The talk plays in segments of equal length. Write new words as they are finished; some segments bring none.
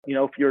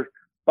If you're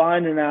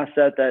buying an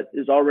asset that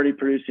is already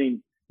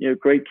producing,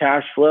 great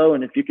cash flow,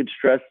 and if you could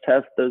stress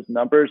test those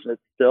numbers and it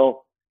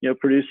still,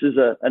 produces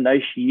a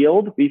nice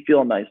yield, we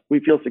feel nice. We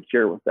feel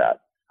secure with that.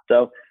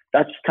 So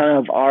that's kind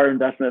of our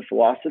investment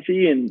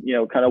philosophy and,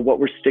 kind of what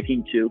we're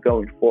sticking to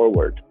going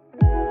forward.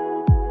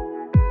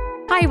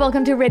 Hi,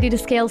 welcome to Ready to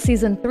Scale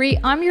Season 3.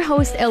 I'm your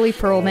host, Ellie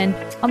Perlman.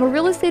 I'm a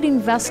real estate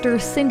investor,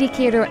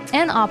 syndicator,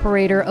 and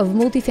operator of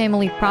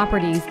multifamily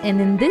properties.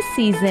 And in this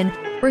season,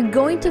 we're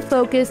going to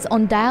focus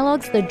on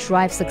dialogues that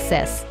drive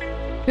success.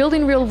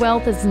 Building real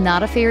wealth is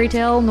not a fairy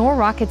tale nor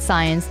rocket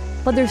science,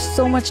 but there's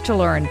so much to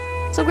learn.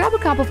 So grab a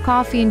cup of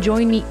coffee and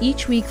join me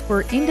each week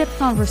for in-depth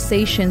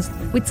conversations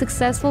with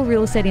successful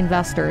real estate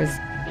investors.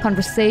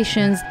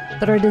 Conversations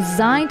that are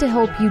designed to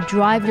help you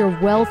drive your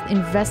wealth,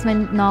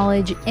 investment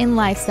knowledge, and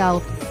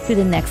lifestyle to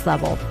the next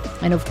level.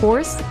 And of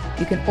course,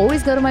 you can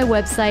always go to my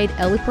website,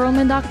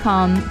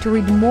 ellieperlman.com, to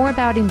read more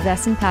about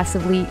investing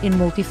passively in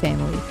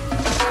multifamily.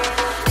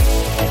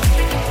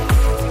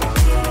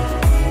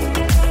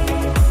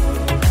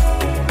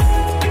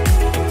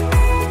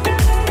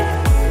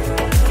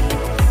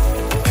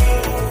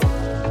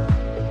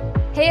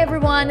 Hey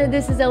everyone,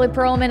 this is Ellie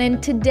Perlman,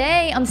 and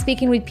today I'm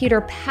speaking with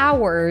Peter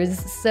Powers.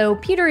 So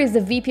Peter is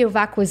the VP of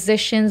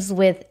Acquisitions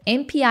with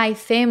MPI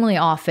Family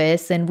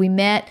Office, and we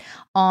met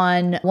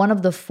on one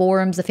of the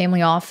forums, the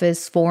family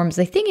office forums.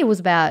 I think it was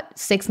about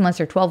 6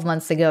 months or 12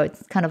 months ago.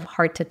 It's kind of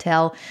hard to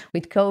tell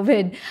with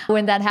COVID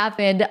when that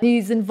happened.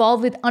 He's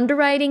involved with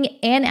underwriting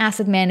and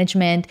asset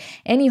management,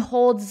 and he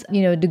holds,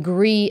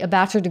 a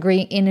bachelor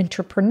degree in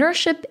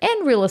entrepreneurship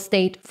and real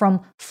estate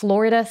from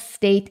Florida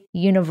State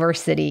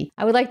University.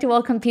 I would like to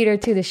welcome Peter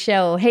to the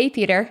show. Hey,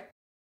 Peter.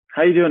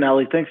 How you doing,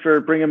 Ellie? Thanks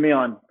for bringing me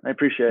on. I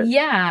appreciate it.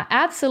 Yeah,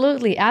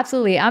 absolutely.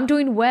 Absolutely. I'm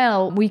doing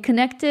well. We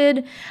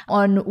connected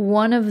on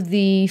one of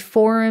the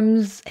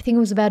forums. I think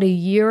it was about a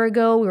year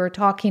ago. We were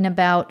talking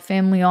about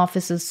family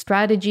offices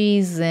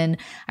strategies. And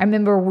I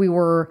remember we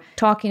were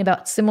talking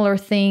about similar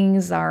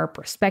things. Our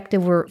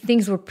perspective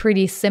things were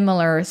pretty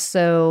similar.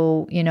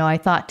 So, I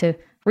thought to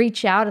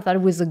reach out. I thought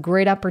it was a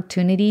great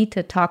opportunity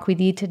to talk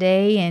with you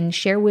today and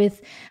share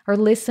with our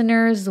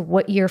listeners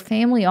what your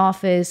family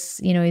office,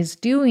 is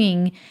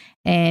doing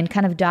and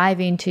kind of dive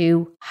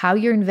into how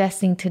you're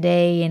investing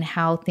today and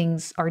how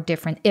things are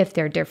different, if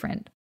they're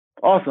different.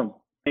 Awesome.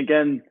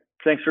 Again,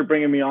 thanks for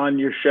bringing me on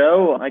your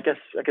show. I guess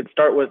I could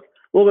start with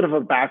a little bit of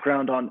a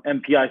background on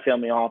MPI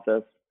Family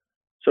Office.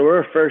 So we're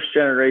a first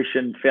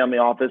generation family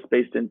office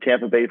based in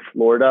Tampa Bay,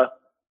 Florida.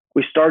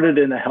 We started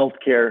in the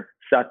healthcare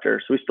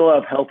sector. So we still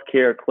have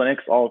healthcare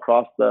clinics all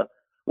across the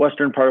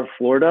western part of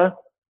Florida.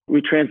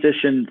 We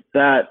transitioned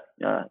that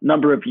a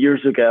number of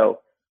years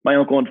ago. My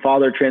uncle and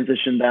father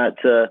transitioned that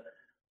to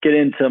get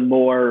into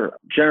more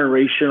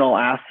generational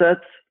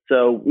assets.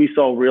 So we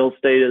saw real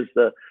estate as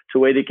the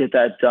way to get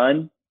that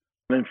done.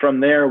 And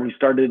from there, we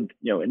started,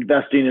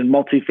 investing in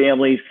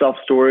multifamily,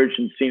 self-storage,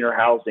 and senior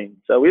housing.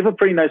 So we have a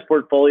pretty nice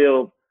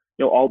portfolio of,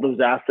 all those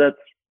assets,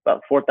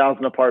 about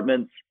 4,000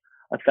 apartments,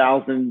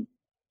 1,000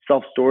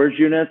 self-storage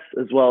units,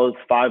 as well as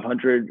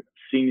 500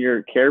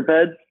 senior care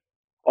beds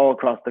all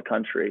across the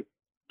country.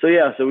 So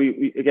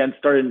we again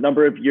started a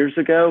number of years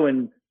ago,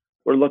 and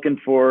we're looking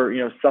for,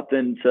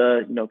 something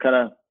to, kind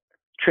of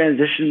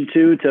transition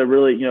to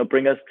really,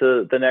 bring us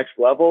to the next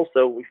level.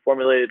 So we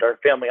formulated our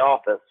family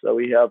office. So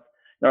we have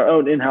our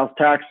own in-house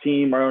tax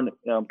team, our own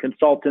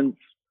consultants,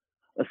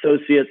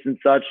 associates and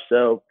such.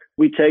 So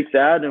we take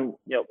that and,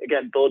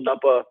 again, build up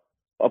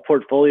a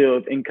portfolio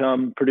of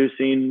income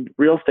producing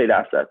real estate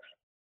assets.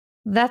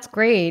 That's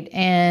great.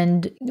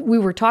 And we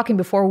were talking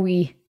before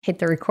we hit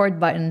the record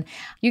button.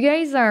 You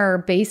guys are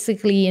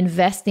basically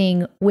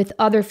investing with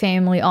other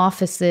family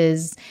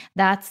offices.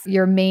 That's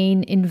your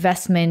main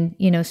investment,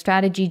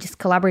 strategy. Just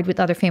collaborate with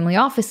other family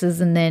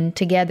offices, and then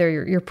together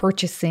you're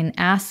purchasing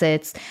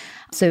assets.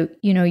 So,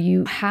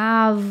 you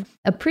have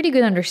a pretty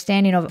good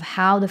understanding of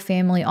how the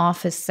family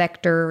office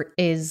sector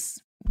is,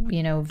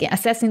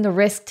 assessing the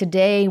risk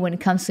today when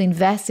it comes to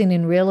investing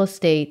in real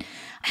estate.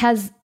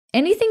 Has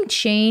anything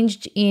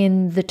changed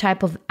in the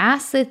type of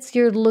assets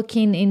you're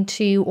looking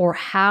into or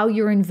how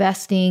you're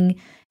investing?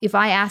 If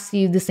I asked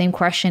you the same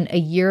question a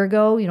year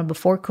ago,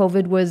 before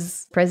COVID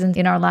was present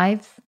in our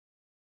lives?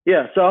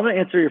 Yeah, so I'm going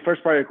to answer your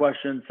first part of your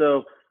question.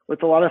 So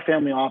with a lot of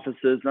family offices,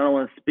 and I don't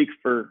want to speak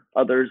for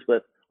others,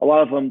 but a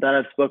lot of them that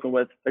I've spoken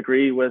with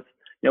agree with,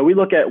 we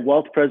look at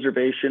wealth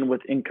preservation with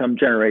income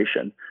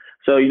generation.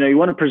 So, you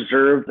want to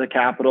preserve the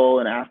capital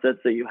and assets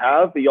that you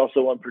have, but you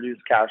also want to produce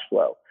cash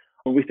flow.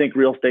 And we think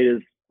real estate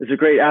is a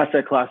great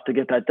asset class to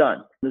get that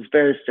done. There's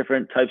various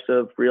different types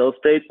of real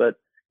estate, but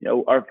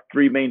our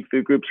three main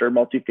food groups are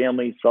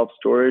multifamily,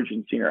 self-storage,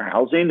 and senior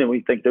housing. And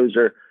we think those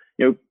are,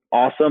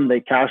 awesome.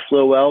 They cash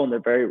flow well and they're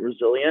very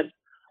resilient.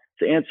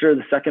 To answer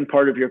the second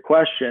part of your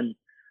question,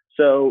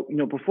 so,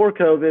 before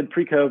COVID,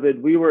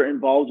 pre-COVID, we were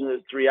involved in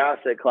those three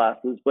asset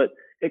classes, but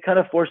it kind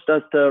of forced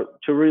us to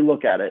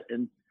relook at it.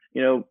 And,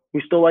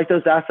 we still like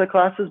those asset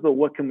classes, but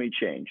what can we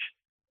change?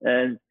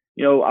 And,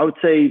 I would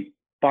say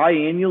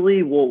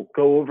biannually, we'll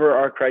go over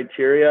our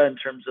criteria in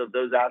terms of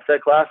those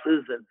asset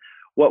classes and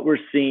what we're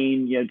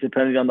seeing,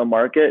 depending on the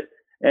market.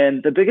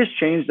 And the biggest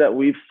change that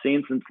we've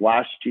seen since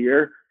last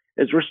year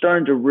is we're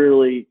starting to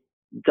really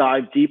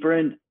dive deeper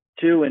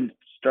into and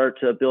start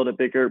to build a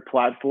bigger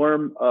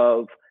platform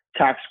of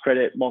tax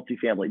credit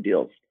multifamily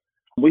deals.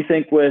 We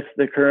think with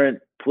the current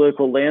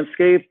political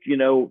landscape,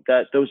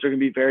 that those are going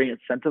to be very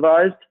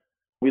incentivized.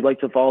 We'd like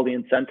to follow the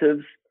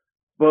incentives,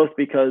 both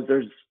because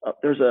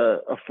there's a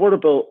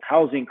affordable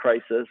housing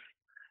crisis,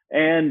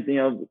 and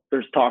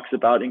there's talks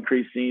about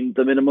increasing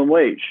the minimum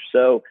wage.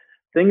 So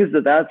things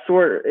of that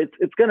sort,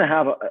 it's going to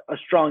have a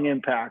strong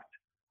impact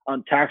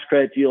on tax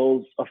credit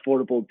deals,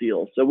 affordable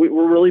deals. So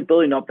we're really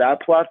building up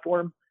that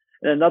platform.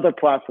 And another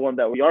platform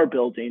that we are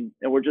building,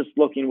 and we're just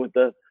looking with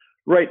the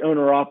right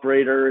owner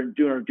operator and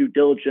doing our due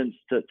diligence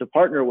to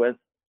partner with,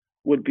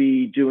 would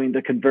be doing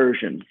the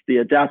conversions, the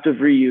adaptive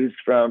reuse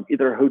from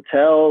either a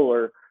hotel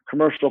or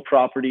commercial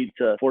property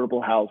to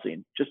affordable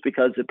housing, just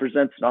because it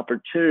presents an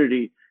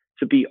opportunity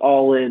to be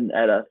all in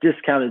at a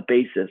discounted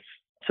basis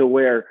to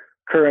where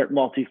current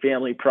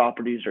multifamily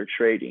properties are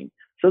trading.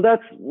 So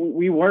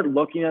we weren't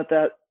looking at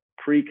that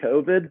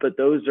pre-COVID, but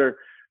those are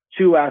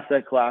two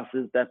asset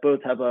classes that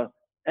both have a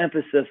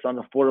emphasis on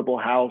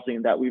affordable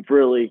housing that we've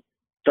really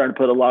started to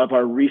put a lot of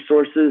our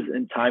resources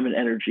and time and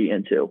energy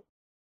into.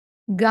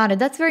 Got it.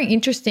 That's very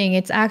interesting.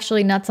 It's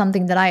actually not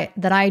something that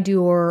I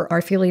do or our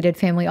affiliated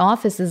family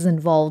office is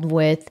involved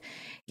with.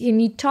 Can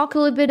you talk a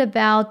little bit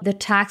about the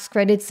tax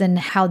credits and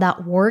how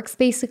that works,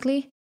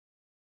 basically?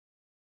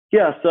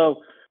 Yeah.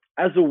 So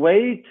as a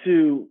way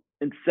to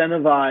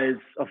incentivize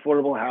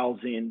affordable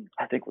housing,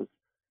 I think it was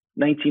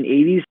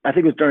 1980s. I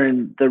think it was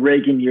during the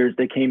Reagan years,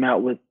 they came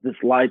out with this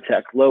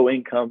LIHTC, low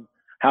income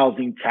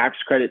housing tax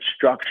credit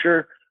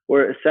structure,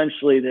 where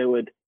essentially they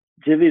would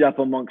divvy it up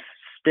amongst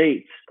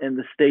states, and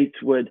the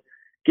states would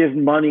give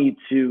money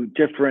to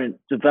different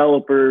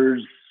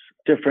developers,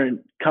 different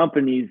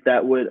companies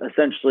that would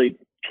essentially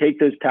take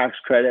those tax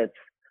credits,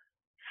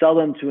 sell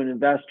them to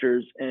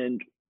investors,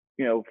 and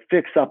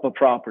fix up a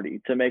property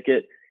to make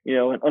it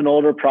an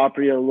older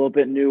property, a little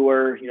bit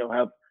newer,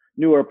 have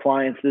newer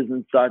appliances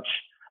and such.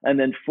 And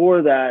then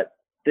for that,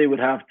 they would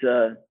have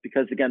to,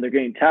 because again, they're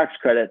getting tax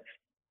credits,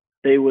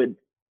 they would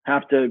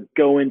have to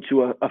go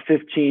into a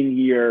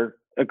 15-year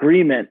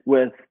agreement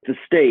with the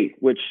state,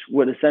 which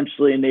would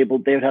essentially enable,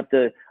 they would have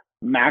to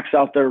max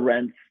out their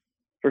rents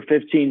for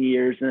 15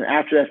 years. And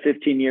after that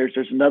 15 years,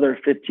 there's another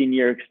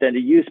 15-year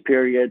extended use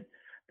period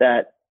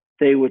that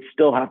they would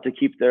still have to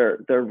keep their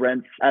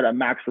rents at a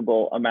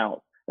maxable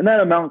amount. And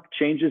that amount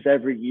changes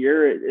every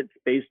year. It's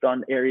based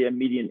on area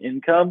median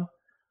income.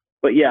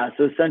 But yeah,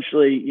 so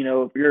essentially,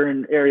 if you're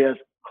in areas,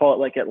 call it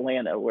like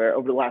Atlanta, where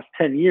over the last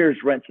 10 years,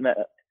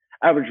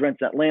 average rents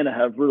in Atlanta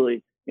have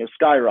really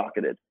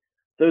skyrocketed.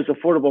 Those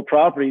affordable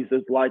properties,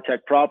 those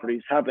LIHTC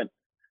properties, haven't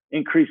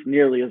increased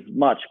nearly as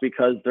much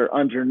because they're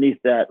underneath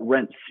that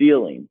rent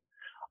ceiling.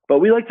 But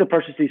we like to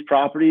purchase these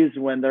properties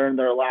when they're in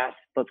their last,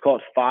 let's call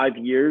it 5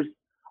 years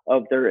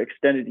of their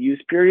extended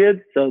use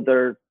period. So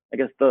they're, I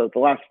guess, the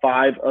last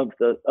 5 of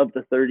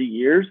the 30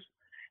 years.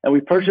 And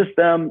we purchase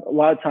them. A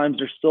lot of times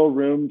there's still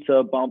room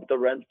to bump the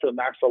rents to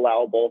max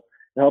allowable.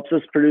 It helps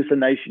us produce a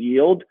nice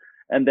yield.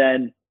 And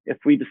then if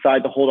we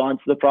decide to hold on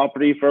to the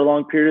property for a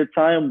long period of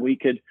time, we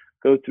could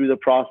go through the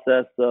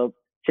process of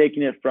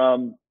taking it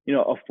from,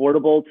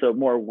 affordable to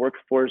more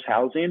workforce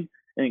housing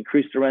and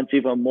increase the rents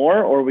even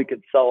more, or we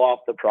could sell off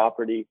the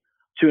property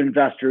to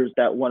investors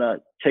that want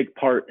to take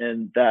part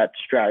in that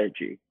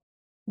strategy.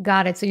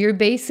 Got it. So you're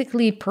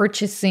basically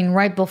purchasing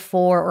right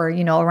before, or,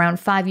 around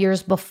 5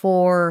 years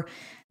before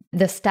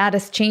the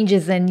status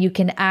changes, and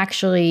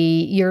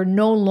you're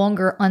no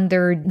longer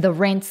under the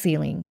rent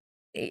ceiling.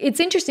 It's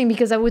interesting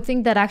because I would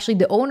think that actually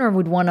the owner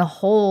would want to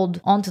hold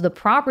onto the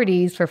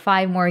properties for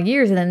 5 more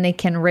years and then they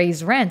can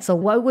raise rent. So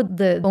why would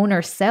the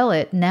owner sell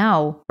it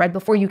now, right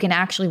before you can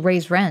actually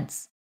raise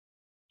rents?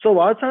 So a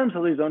lot of times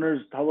how these owners,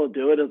 how they'll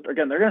do it is,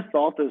 again, they're going to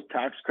sell off those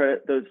tax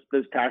credits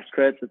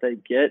that they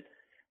get.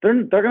 They're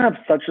going to have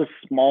such a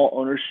small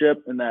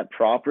ownership in that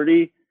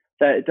property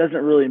that it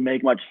doesn't really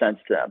make much sense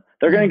to them.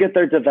 They're going to get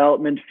their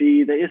development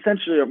fee. They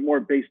essentially are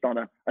more based on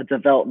a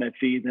development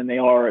fee than they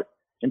are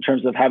in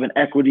terms of having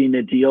equity in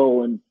the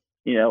deal. And,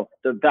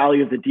 the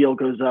value of the deal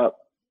goes up,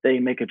 they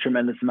make a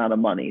tremendous amount of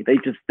money. They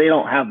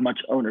don't have much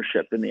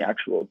ownership in the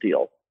actual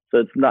deal. So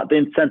it's not, the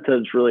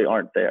incentives really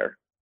aren't there.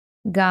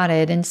 Got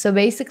it. And so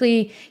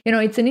basically,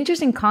 it's an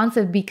interesting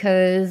concept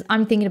because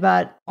I'm thinking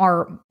about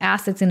our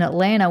assets in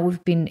Atlanta.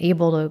 We've been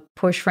able to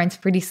push rents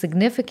pretty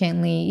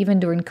significantly, even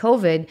during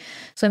COVID.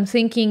 So I'm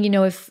thinking,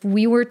 if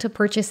we were to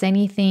purchase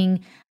any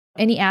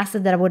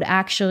asset that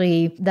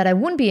I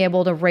wouldn't be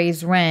able to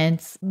raise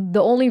rents,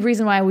 the only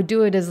reason why I would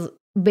do it is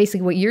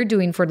basically what you're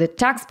doing for the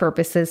tax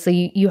purposes. So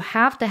you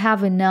have to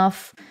have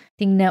enough,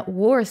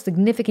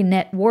 significant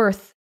net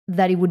worth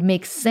that it would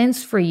make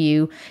sense for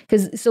you.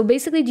 So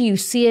basically, do you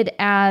see it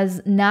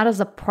as not as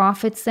a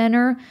profit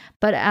center,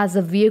 but as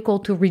a vehicle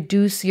to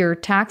reduce your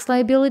tax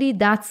liability?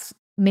 That's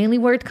mainly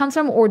where it comes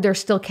from, or they're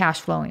still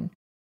cash flowing?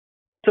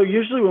 So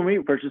usually when we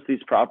purchase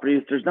these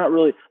properties, there's not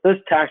really, those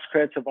tax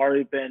credits have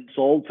already been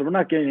sold. So we're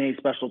not getting any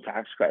special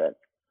tax credits.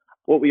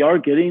 What we are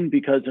getting,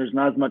 because there's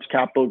not as much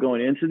capital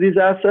going into these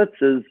assets,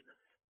 is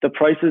the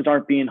prices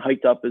aren't being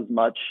hiked up as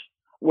much,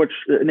 which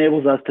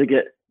enables us to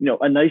get,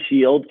 a nice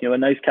yield, a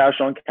nice cash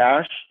on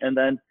cash. And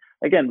then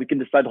again, we can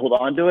decide to hold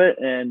on to it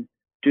and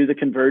do the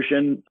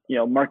conversion,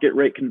 market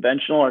rate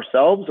conventional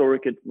ourselves, or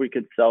we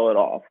could sell it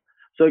off.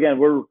 So again,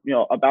 we're,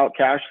 about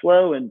cash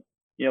flow, and,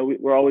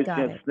 we're always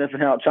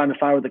sniffing out, trying to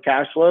find where the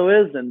cash flow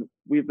is. And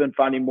we've been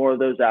finding more of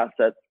those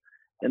assets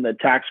in the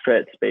tax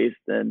credit space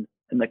than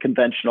in the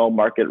conventional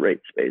market rate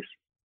space.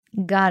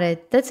 Got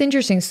it. That's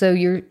interesting. So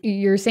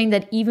you're saying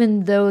that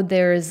even though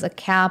there's a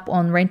cap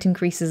on rent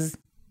increases,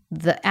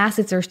 the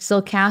assets are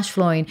still cash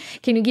flowing.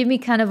 Can you give me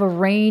kind of a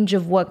range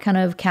of what kind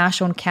of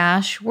cash on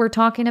cash we're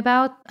talking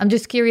about? I'm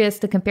just curious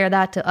to compare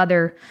that to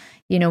other,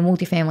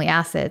 multifamily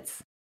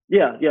assets.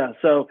 Yeah.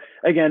 So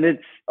again,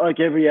 it's like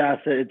every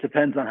asset, it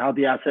depends on how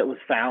the asset was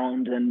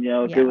found. And,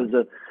 if it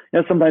was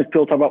sometimes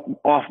people talk about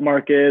off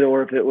market,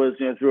 or if it was,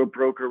 through a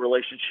broker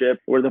relationship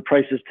where the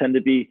prices tend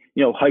to be,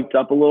 hiked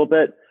up a little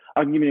bit.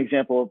 I'll give you an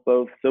example of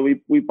both. So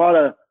we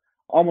bought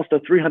almost a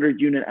 300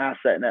 unit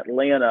asset in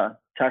Atlanta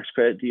tax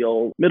credit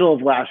deal middle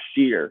of last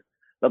year.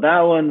 Now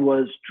that one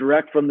was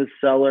direct from the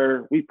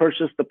seller. We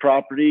purchased the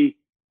property,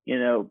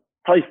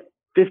 probably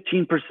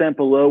 15%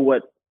 below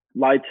what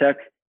LIHTC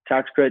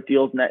tax credit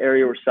deals in that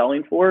area were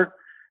selling for.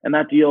 And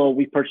that deal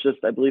we purchased,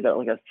 I believe, at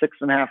like a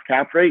 6.5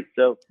 cap rate.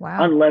 So wow.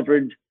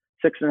 Unleveraged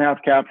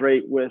 6.5 cap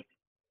rate with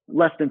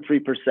less than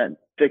 3%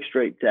 fixed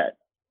rate debt.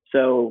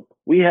 So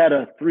we had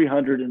a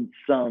 300 and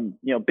some,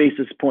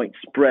 basis point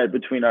spread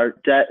between our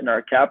debt and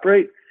our cap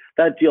rate.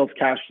 That deal's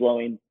cash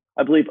flowing,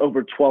 I believe,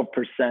 over 12%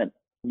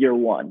 year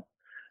one.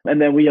 And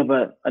then we have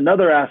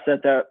another asset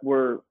that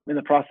we're in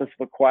the process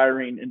of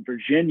acquiring in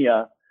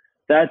Virginia.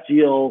 That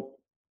deal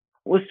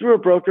was through a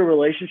broker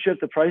relationship.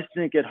 The price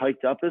didn't get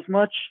hiked up as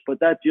much,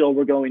 but that deal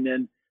we're going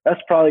in, that's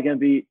probably going to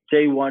be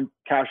day one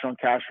cash on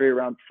cash rate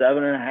around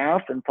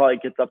 7.5, and probably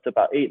gets up to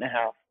about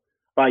 8.5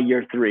 by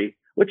year three,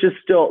 which is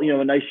still,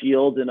 a nice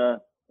yield in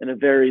a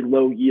very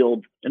low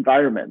yield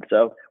environment.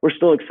 So we're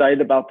still excited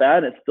about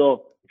that. It's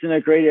in a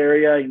great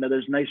area.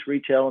 There's nice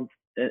retail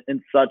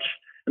and such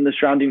in the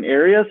surrounding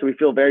area. So we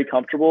feel very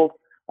comfortable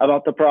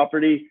about the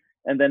property.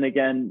 And then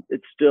again,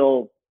 it's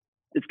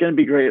going to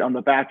be great on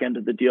the back end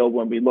of the deal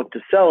when we look to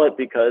sell it,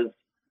 because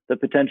the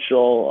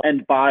potential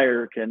end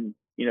buyer can,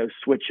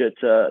 switch it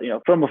to,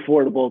 from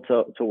affordable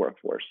to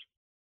workforce.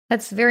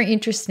 That's very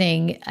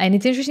interesting. And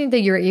it's interesting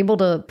that you're able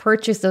to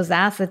purchase those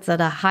assets at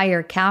a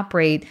higher cap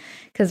rate,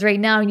 because right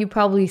now you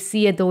probably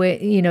see it the way,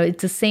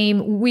 it's the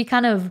same. We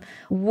kind of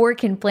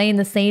work and play in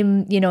the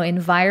same,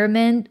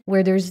 environment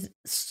where there's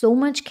so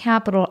much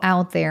capital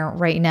out there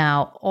right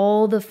now.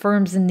 All the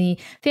firms in the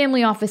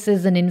family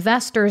offices and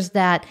investors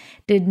that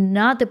did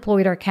not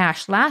deploy their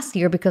cash last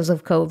year because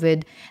of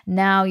COVID.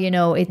 Now,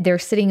 they're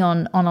sitting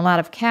on a lot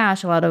of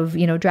cash, a lot of,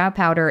 dry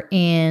powder,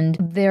 and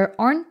there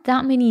aren't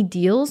that many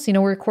deals.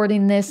 We're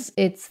recording this,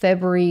 it's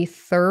February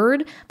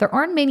 3rd. There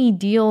aren't many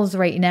deals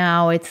right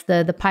now. It's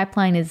the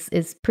pipeline is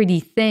pretty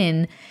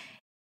thin.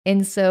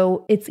 And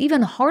so it's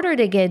even harder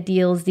to get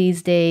deals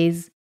these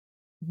days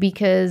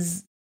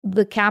because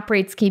the cap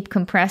rates keep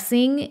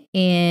compressing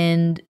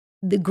and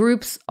the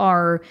groups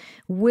are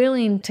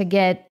willing to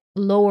get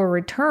lower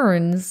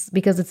returns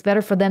because it's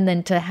better for them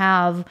than to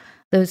have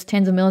those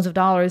tens of millions of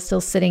dollars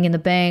still sitting in the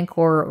bank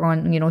or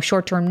on,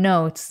 short-term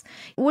notes.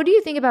 What do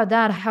you think about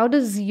that? How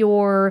does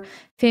your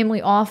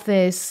family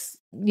office,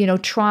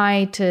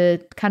 try to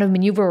kind of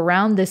maneuver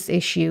around this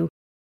issue?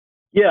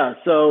 Yeah.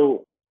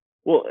 So,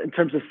 in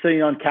terms of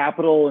sitting on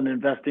capital and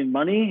investing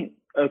money,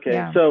 okay.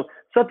 Yeah. So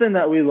something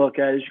that we look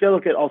at is you got to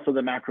look at also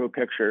the macro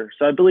picture.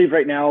 So I believe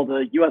right now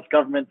the U.S.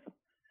 government,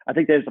 I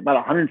think there's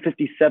about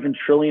 $157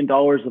 trillion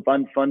of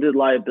unfunded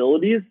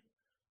liabilities.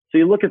 So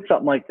you look at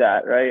something like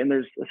that, right? And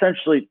there's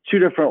essentially two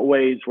different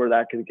ways where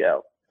that could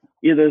go.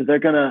 Either they're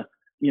going to,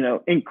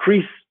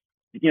 increase,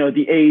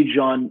 the age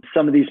on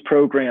some of these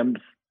programs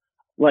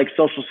like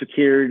Social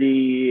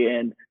Security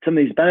and some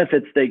of these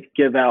benefits they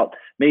give out,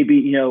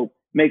 maybe,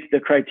 make the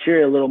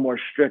criteria a little more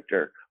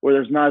stricter where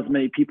there's not as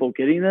many people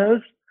getting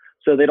those.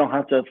 So they don't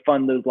have to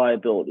fund those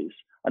liabilities.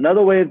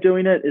 Another way of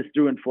doing it is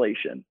through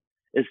inflation.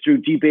 It's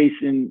through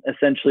debasing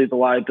essentially the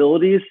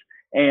liabilities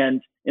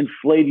and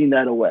inflating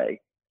that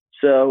away.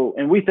 So,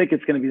 and we think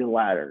it's going to be the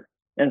latter.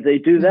 And if they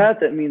do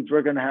that, that means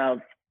we're going to have,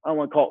 I don't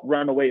want to call it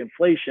runaway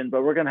inflation,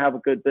 but we're going to have a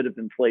good bit of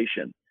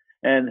inflation.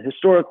 And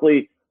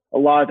historically, a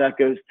lot of that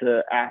goes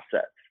to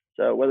assets.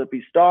 So whether it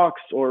be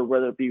stocks or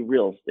whether it be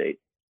real estate.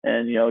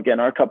 And,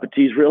 again, our cup of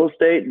tea is real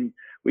estate, and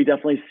we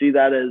definitely see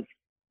that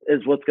as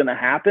what's going to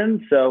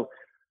happen. So,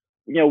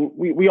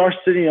 we are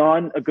sitting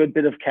on a good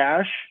bit of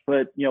cash,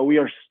 but, we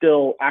are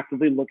still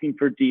actively looking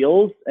for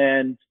deals.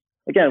 And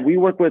again, we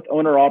work with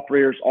owner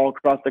operators all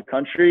across the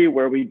country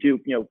where we do,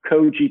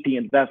 co-GP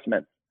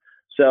investments.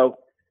 So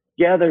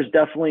yeah, there's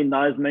definitely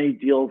not as many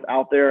deals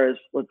out there as,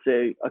 let's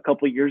say, a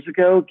couple of years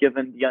ago,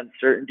 given the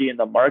uncertainty in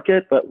the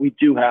market, but we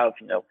do have,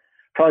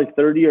 probably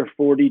 30 or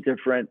 40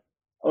 different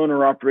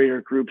owner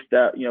operator groups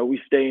that, we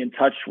stay in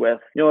touch with.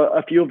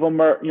 A few of them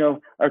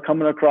are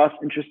coming across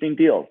interesting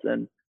deals,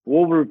 and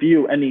we'll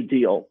review any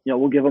deal.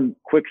 We'll give them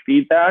quick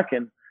feedback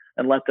and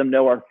let them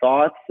know our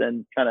thoughts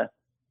and kind of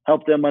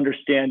help them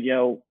understand,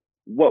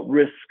 what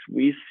risks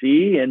we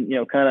see and,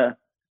 kind of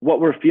what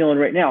we're feeling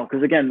right now.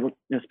 Because again,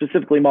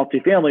 specifically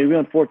multifamily, we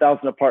own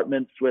 4,000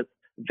 apartments with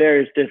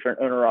various different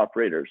owner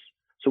operators.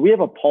 So we have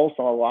a pulse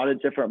on a lot of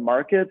different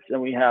markets,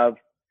 and we have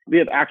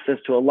access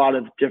to a lot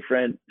of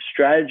different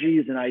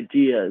strategies and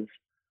ideas,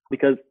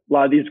 because a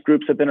lot of these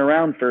groups have been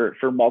around for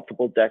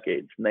multiple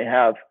decades, and they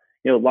have,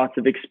 lots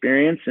of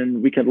experience,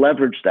 and we can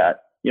leverage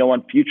that,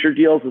 on future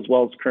deals as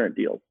well as current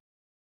deals.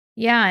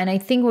 Yeah, and I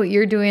think what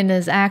you're doing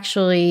is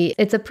actually,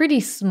 it's a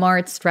pretty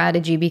smart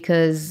strategy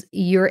because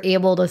you're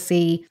able to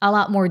see a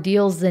lot more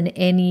deals than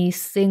any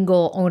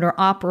single owner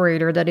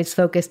operator that is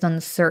focused on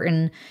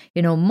certain,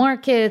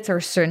 markets or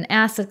certain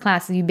asset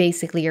classes. You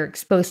basically are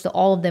exposed to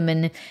all of them.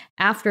 And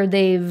after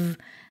they've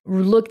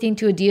looked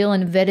into a deal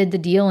and vetted the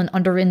deal and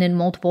underwritten it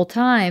multiple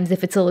times,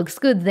 if it still looks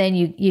good, then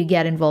you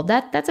get involved.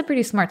 That's a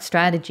pretty smart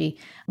strategy.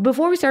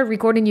 Before we started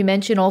recording, you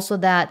mentioned also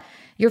that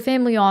your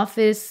family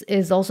office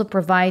is also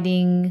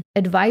providing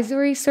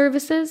advisory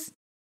services.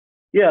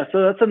 Yeah,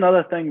 so that's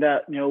another thing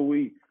that,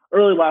 we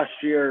early last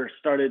year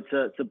started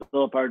to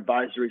build up our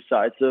advisory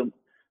side. So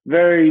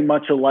very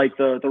much alike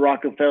the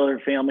Rockefeller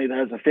family that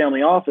has a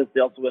family office,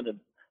 they also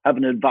have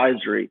an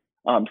advisory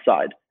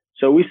side.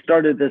 So we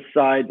started this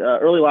side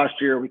early last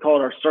year. We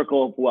call it our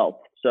Circle of Wealth.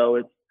 So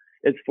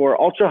it's for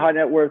ultra high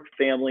net worth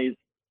families,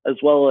 as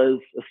well as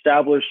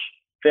established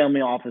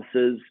family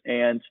offices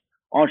and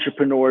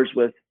entrepreneurs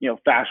with,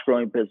 fast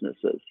growing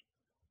businesses.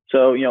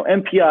 So,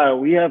 MPI,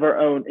 we have our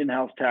own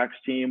in-house tax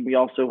team. We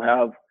also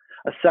have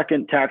a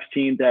second tax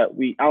team that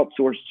we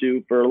outsource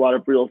to for a lot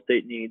of real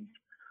estate needs.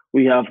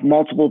 We have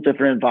multiple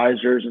different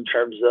advisors in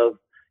terms of,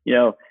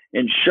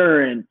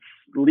 insurance,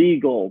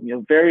 legal,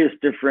 various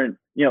different,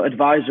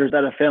 advisors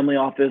that a family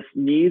office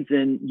needs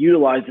and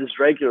utilizes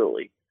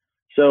regularly.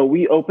 So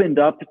we opened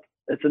up,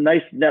 it's a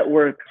nice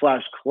network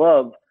 /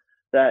 club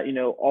that,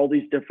 all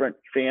these different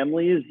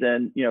families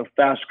and,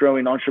 fast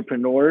growing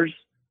entrepreneurs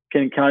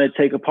can kind of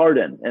take a part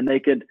in, and they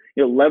could,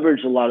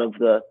 leverage a lot of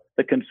the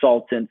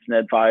consultants and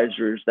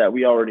advisors that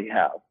we already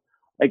have.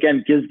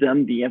 Again, gives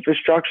them the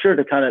infrastructure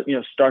to kind of,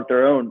 start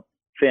their own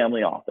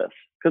family office.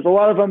 Because a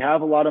lot of them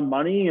have a lot of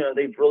money,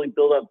 they've really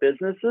built up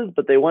businesses,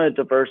 but they want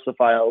to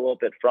diversify a little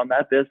bit from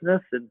that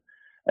business. And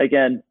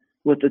again,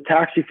 with the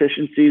tax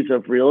efficiencies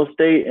of real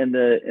estate and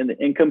the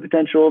income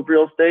potential of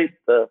real estate,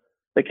 the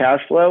cash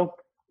flow,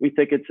 we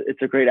think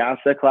it's a great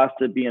asset class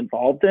to be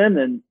involved in.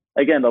 And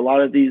again, a lot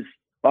of these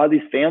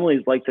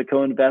families like to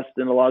co-invest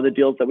in a lot of the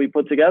deals that we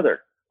put together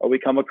or we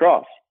come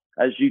across.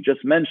 As you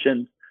just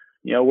mentioned,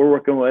 we're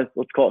working with,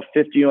 let's call it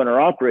 50 owner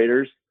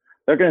operators.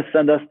 They're going to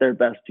send us their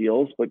best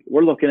deals, but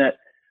we're looking at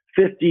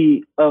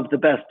 50 of the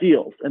best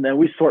deals. And then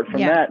we sort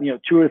from that,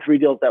 2 or 3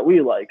 deals that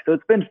we like. So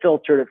it's been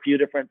filtered a few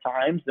different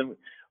times, and we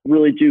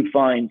really do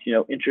find,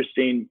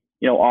 interesting,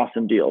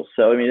 awesome deals.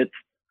 So,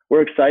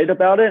 we're excited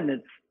about it,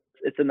 and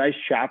it's a nice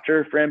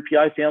chapter for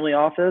MPI Family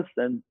Office.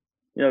 And,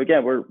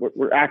 again,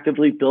 we're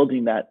actively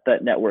building that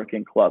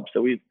networking club.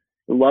 So we'd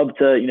love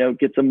to,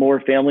 get some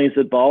more families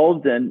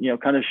involved and,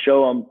 kind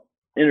of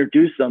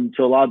introduce them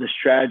to a lot of the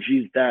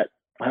strategies that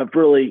have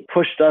really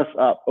pushed us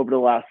up over the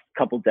last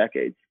couple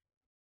decades.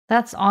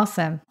 That's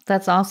awesome.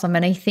 That's awesome.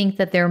 And I think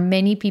that there are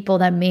many people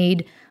that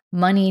made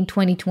money in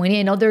 2020.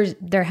 I know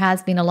there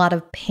has been a lot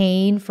of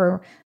pain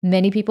for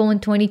many people in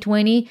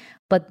 2020,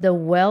 but the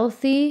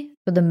wealthy,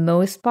 for the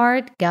most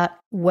part, got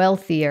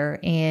wealthier.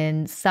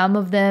 And some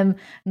of them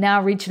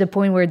now reach the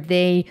point where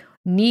they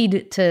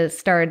need to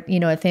start,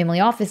 a family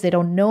office. They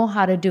don't know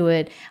how to do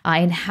it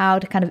and how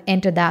to kind of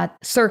enter that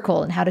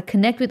circle and how to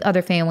connect with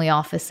other family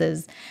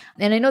offices.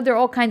 And I know there are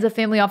all kinds of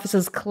family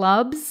offices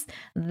clubs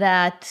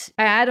that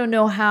I don't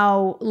know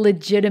how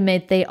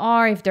legitimate they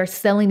are. If they're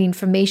selling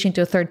information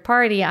to a third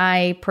party,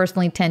 I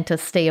personally tend to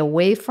stay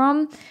away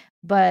from.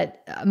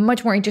 But I'm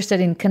much more interested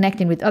in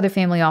connecting with other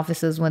family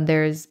offices when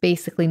there's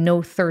basically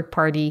no third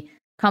party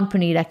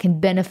company that can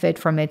benefit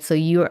from it. So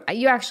you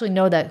actually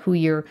know that who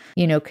you're,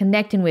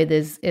 connecting with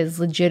is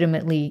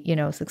legitimately,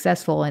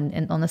 successful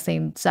and on the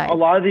same side. A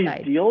lot of these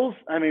deals,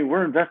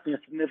 we're investing a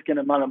significant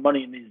amount of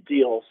money in these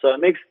deals. So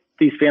it makes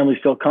these families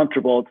feel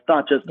comfortable. It's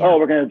not just,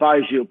 we're going to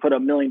advise you, put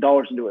 $1 million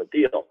into a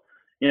deal.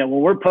 When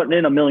we're putting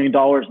in $1 million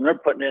and they're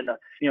putting in,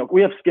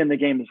 we have skin in the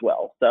game as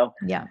well. So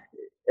yeah,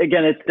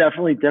 again, it's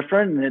definitely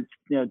different. And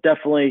it's,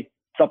 definitely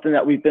something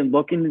that we've been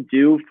looking to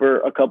do for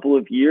a couple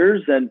of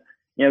years. And,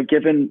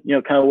 given,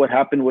 kind of what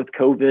happened with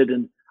COVID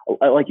and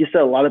like you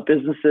said, a lot of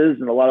businesses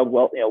and a lot of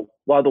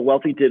the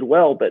wealthy did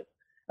well. But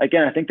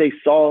again, I think they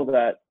saw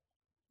that,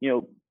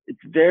 it's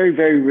very,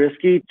 very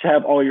risky to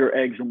have all your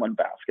eggs in one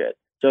basket.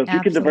 So if you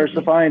can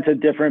diversify into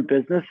different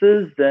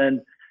businesses,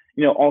 then,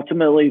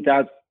 ultimately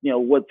that's,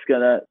 what's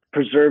going to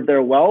preserve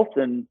their wealth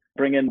and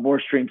bring in more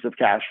streams of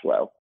cash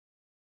flow.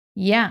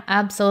 Yeah,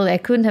 absolutely. I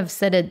couldn't have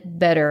said it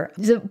better.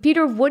 So,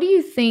 Peter, what do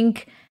you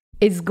think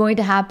is going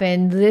to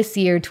happen this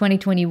year,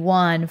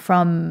 2021,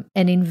 from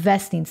an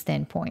investing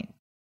standpoint?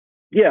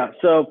 Yeah.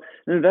 So,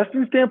 an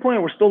investing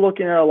standpoint, we're still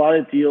looking at a lot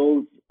of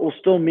deals. We're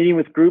still meeting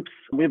with groups.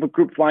 We have a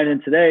group flying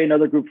in today,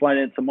 another group flying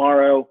in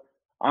tomorrow.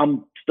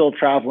 I'm still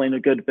traveling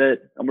a good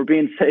bit, and we're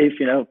being safe.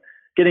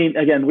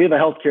 Again, we have a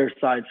healthcare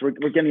side, so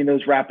we're getting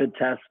those rapid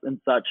tests and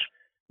such.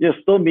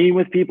 Still meeting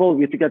with people.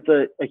 We think that's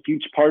a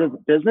huge part of the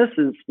business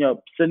is,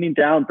 sitting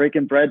down,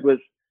 breaking bread with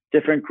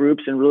different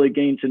groups and really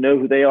getting to know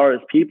who they are as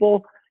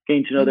people,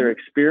 getting to know their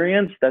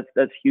experience.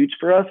 That's huge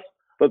for us.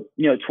 But,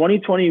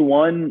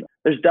 2021,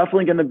 there's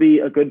definitely going to be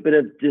a good bit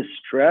of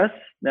distress.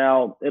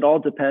 Now, it all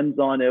depends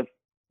on if,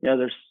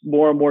 there's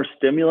more and more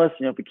stimulus,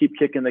 if we keep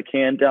kicking the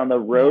can down the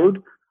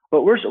road.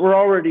 But we're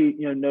already,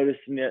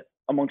 noticing it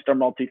amongst our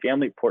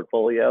multifamily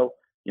portfolio.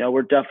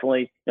 We're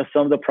definitely,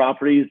 some of the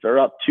properties are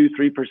up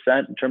 2-3%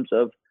 in terms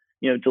of,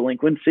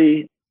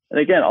 delinquency. And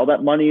again, all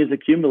that money is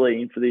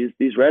accumulating for these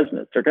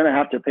residents. They're going to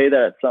have to pay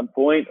that at some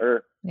point,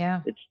 or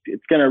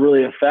it's going to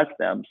really affect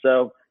them.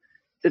 So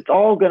it's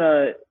all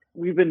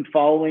we've been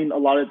following a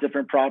lot of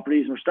different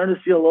properties, and we're starting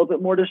to see a little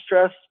bit more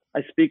distress.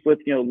 I speak with,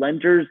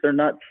 lenders. They're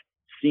not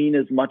seeing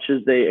as much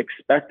as they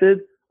expected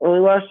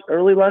early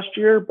last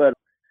year, but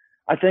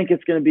I think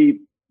it's going to be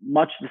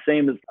much the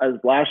same as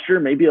last year,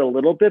 maybe a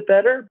little bit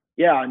better.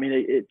 Yeah, I mean,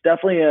 it's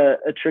definitely a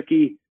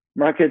tricky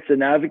market to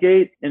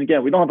navigate. And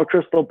again, we don't have a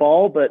crystal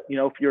ball, but,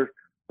 if you're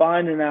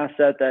buying an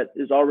asset that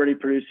is already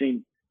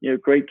producing,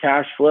 great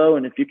cash flow,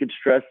 and if you could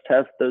stress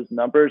test those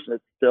numbers and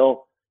it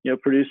still,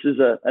 produces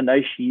a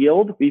nice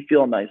yield, we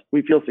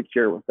feel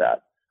secure with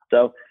that.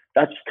 So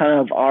that's kind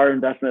of our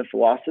investment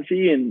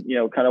philosophy and,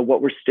 kind of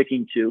what we're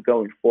sticking to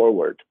going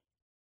forward.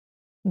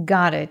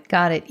 Got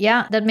it.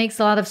 Yeah, that makes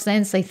a lot of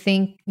sense. I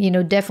think,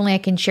 definitely I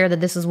can share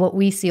that this is what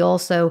we see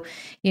also,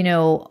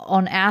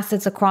 on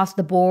assets across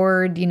the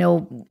board,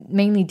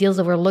 mainly deals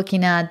that we're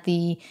looking at,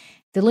 the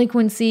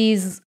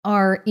delinquencies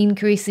are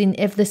increasing.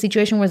 If the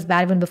situation was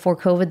bad even before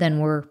COVID, then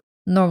we're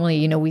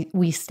normally,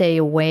 we stay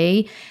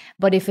away.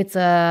 But if it's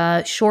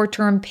a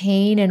short-term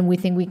pain and we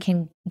think we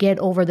can get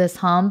over this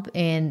hump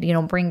and,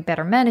 bring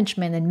better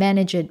management and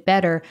manage it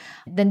better,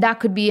 then that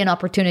could be an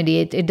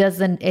opportunity.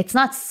 It's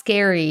not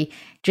scary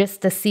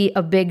just to see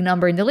a big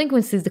number in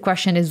delinquencies. The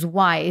question is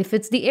why. If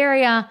it's the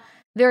area,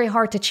 very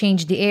hard to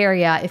change the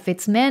area. If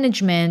it's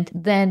management,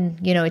 then,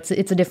 it's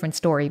a different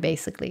story,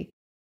 basically.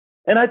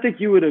 And I think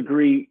you would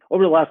agree,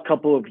 over the last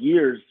couple of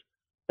years,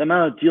 the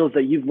amount of deals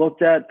that you've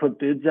looked at, put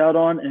bids out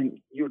on, and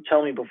you were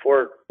telling me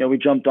before, we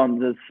jumped on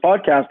this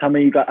podcast, how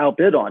many you got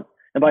outbid on,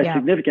 and by a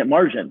significant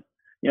margin.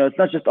 It's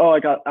not just, I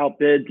got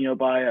outbid,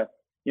 by a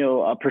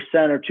 1%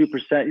 or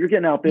 2%. You're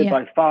getting outbid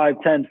by 5,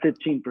 10,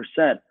 15%.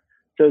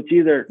 So it's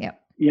either,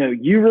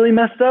 you really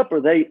messed up or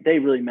they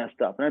really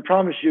messed up. And I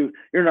promise you,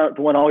 you're not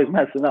the one always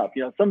messing up.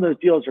 Some of those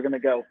deals are going to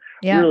go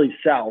really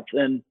south.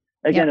 And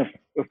again,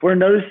 if we're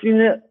noticing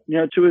it,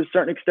 to a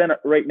certain extent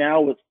right now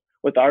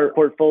with our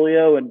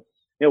portfolio, and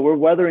we're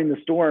weathering the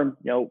storm.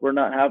 We're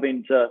not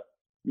having to,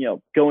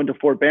 go into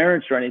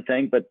forbearance or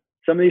anything. But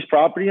some of these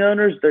property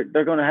owners, they're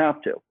going to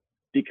have to,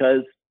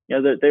 because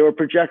they were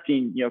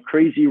projecting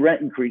crazy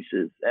rent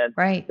increases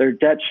and their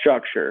debt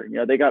structure.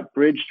 They got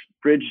bridge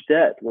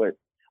debt where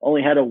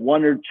only had a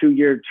 1 or 2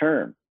 year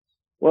term.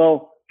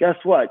 Well, guess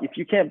what?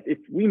 If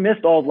we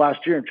missed all of last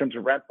year in terms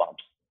of rent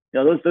bumps,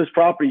 those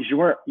properties, you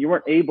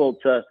weren't able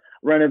to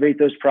renovate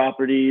those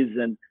properties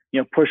and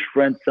push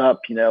rents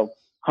up, $100,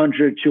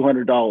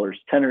 $200,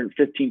 10 or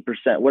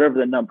 15%, whatever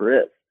the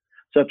number is.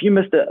 So if you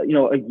missed a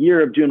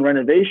year of doing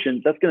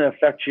renovations, that's going to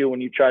affect you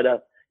when you try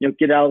to,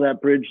 get out of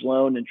that bridge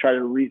loan and try to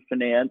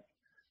refinance.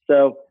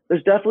 So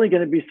there's definitely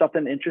going to be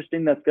something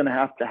interesting that's going to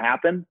have to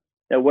happen,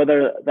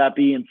 whether that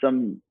be in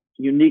some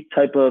unique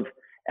type of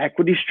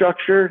equity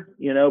structure,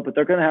 but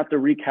they're going to have to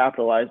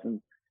recapitalize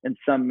in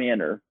some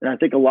manner. And I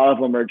think a lot of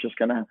them are just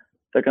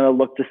they're going to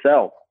look to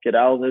sell, get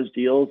out of those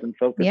deals and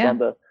focus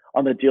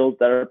on the deals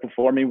that are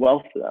performing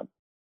well for them.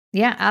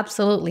 Yeah,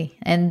 absolutely.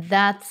 And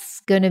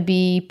that's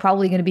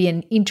probably going to be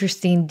an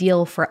interesting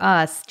deal for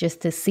us,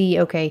 just to see,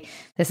 okay,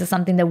 this is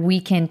something that we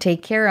can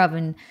take care of.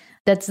 And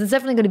that's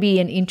definitely going to be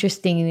an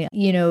interesting,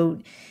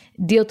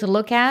 deal to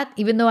look at,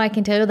 even though I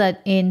can tell you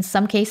that in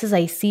some cases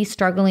I see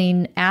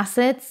struggling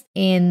assets,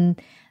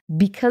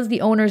 because the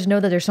owners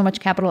know that there's so much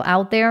capital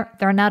out there,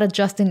 they're not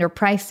adjusting their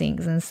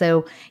pricings. And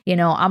so,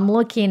 I'm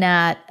looking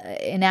at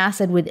an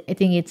asset with, I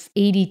think it's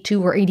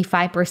 82 or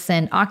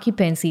 85%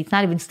 occupancy. It's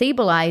not even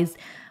stabilized,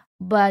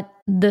 but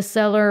the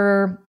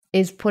seller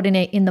is putting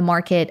it in the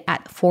market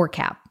at 4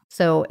 cap.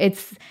 So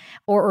it's,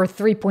 or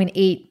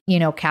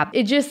 3.8, cap.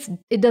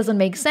 It doesn't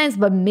make sense,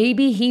 but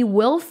maybe he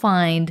will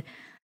find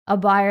a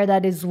buyer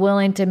that is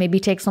willing to maybe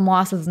take some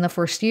losses in the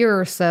first year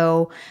or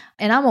so.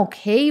 And I'm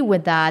okay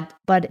with that,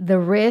 but the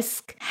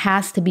risk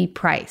has to be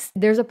priced.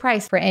 There's a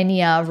price for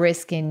any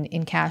risk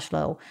in cash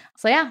flow.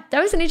 So yeah,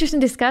 that was an interesting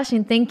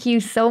discussion. Thank you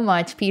so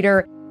much,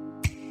 Peter.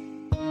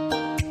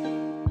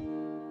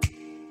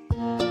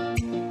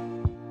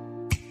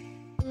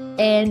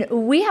 And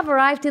we have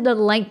arrived to the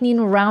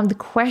lightning round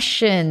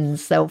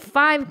questions. So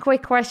 5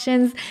 quick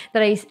questions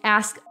that I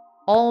ask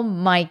all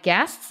my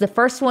guests. The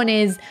first one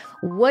is,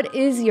 what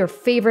is your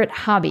favorite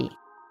hobby?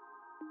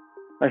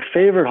 My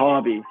favorite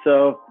hobby.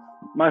 So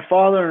my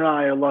father and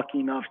I are lucky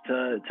enough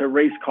to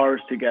race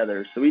cars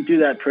together. So we do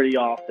that pretty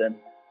often.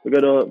 We go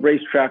to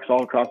racetracks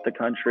all across the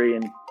country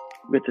and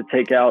we get to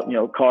take out,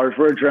 cars.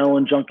 We're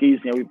adrenaline junkies.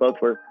 We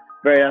both were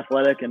very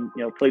athletic and,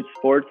 played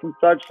sports and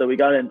such. So we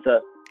got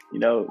into,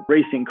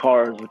 racing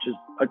cars, which is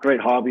a great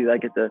hobby that I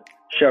get to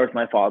share with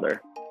my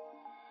father.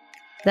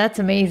 That's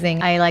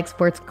amazing. I like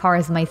sports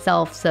cars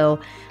myself. So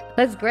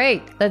that's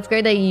great. That's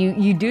great that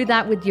you do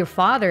that with your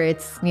father.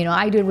 It's,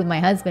 I do it with my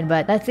husband,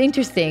 but that's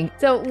interesting.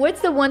 So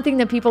what's the one thing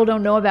that people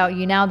don't know about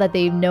you now that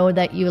they know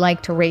that you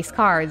like to race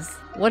cars?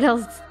 What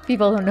else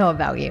people don't know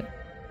about you?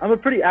 I'm a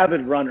pretty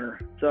avid runner.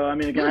 So,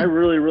 again, I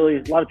really,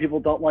 a lot of people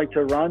don't like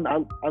to run.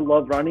 I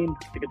love running.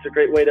 I think it's a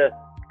great way to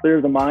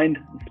clear the mind,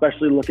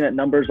 especially looking at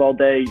numbers all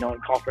day, in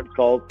conference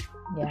calls.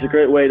 Yeah. It's a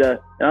great way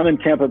to, and I'm in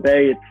Tampa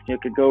Bay. It's,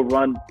 could go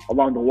run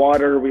along the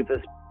water. We have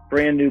this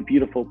brand new,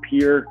 beautiful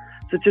pier.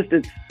 So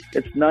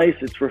it's nice,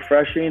 it's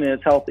refreshing, and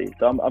it's healthy.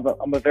 So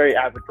I'm a very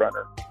avid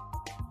runner.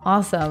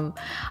 Awesome.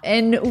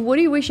 And what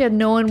do you wish you had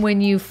known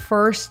when you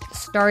first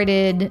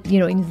started,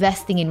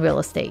 investing in real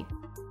estate?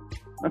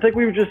 I think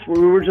we were just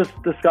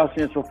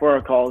discussing this before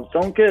our calls.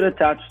 Don't get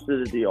attached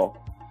to the deal.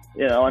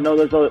 I know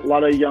there's a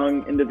lot of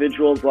young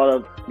individuals, a lot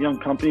of young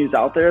companies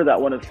out there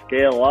that want to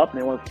scale up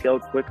and they want to scale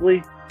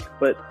quickly,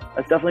 but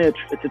that's definitely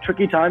it's a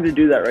tricky time to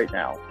do that right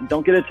now. And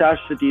don't get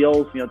attached to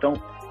deals.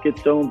 Don't get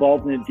so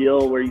involved in a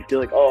deal where you feel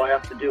like, oh, I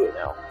have to do it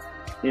now.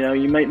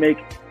 You might make,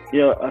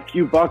 a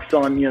few bucks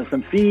on,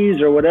 some fees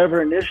or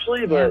whatever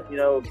initially, but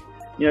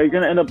you're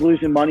going to end up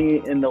losing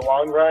money in the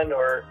long run,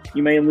 or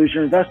you may lose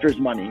your investors'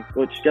 money,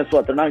 which guess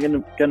what? They're not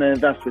going to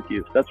invest with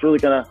you. So that's really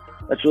going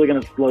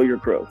to slow your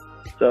growth.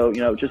 So,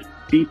 just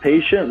be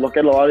patient, look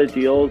at a lot of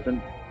deals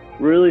and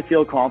really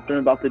feel confident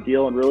about the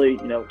deal and really,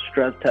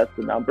 stress test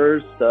the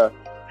numbers to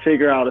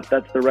figure out if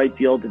that's the right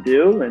deal to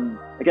do. And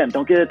again,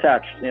 don't get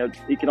attached.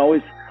 You can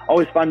always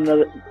find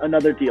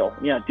another deal.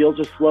 Yeah, deals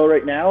are slow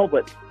right now,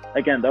 but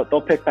again,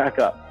 they'll pick back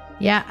up.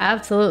 Yeah,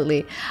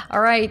 absolutely.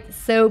 All right.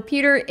 So,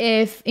 Peter,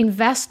 if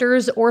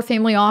investors or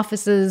family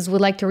offices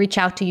would like to reach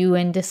out to you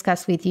and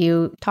discuss with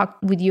you, talk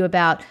with you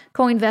about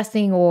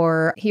co-investing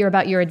or hear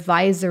about your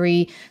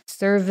advisory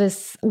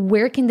service,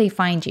 where can they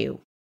find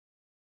you?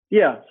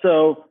 Yeah.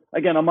 So,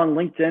 again, I'm on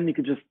LinkedIn. You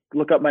can just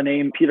look up my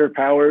name, Peter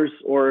Powers,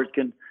 or you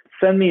can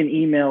send me an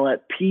email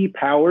at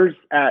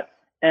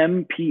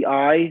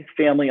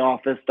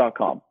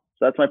ppowers@mpifamilyoffice.com. So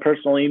that's my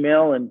personal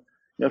email. And,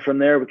 from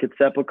there, we could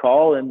set up a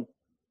call and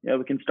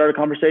we can start a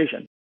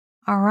conversation.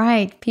 All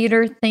right,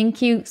 Peter,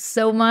 thank you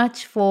so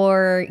much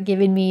for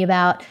giving me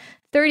about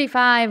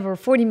 35 or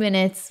 40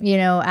 minutes,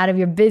 out of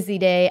your busy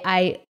day.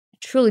 I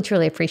truly,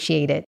 truly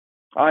appreciate it.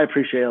 I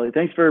appreciate it, Ellie.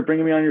 Thanks for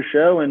bringing me on your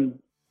show. And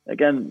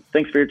again,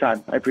 thanks for your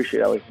time. I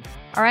appreciate it, Ellie.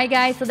 All right,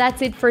 guys. So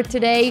that's it for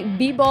today.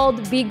 Be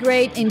bold, be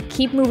great, and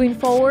keep moving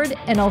forward.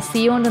 And I'll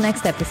see you on the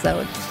next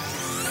episode.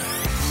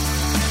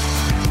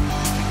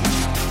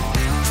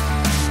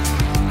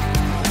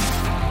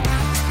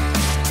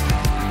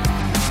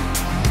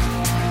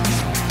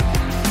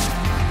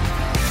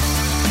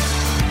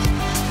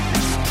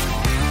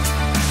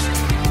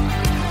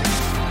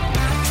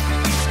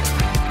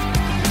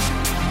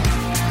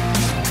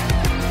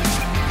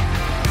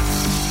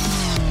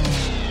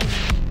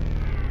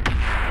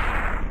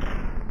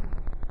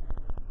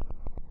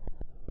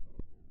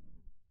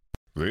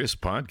 This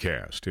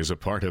podcast is a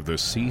part of the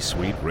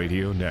C-Suite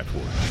Radio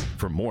Network.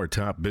 For more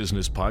top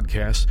business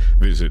podcasts,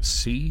 visit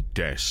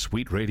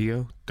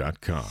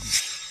c-suiteradio.com.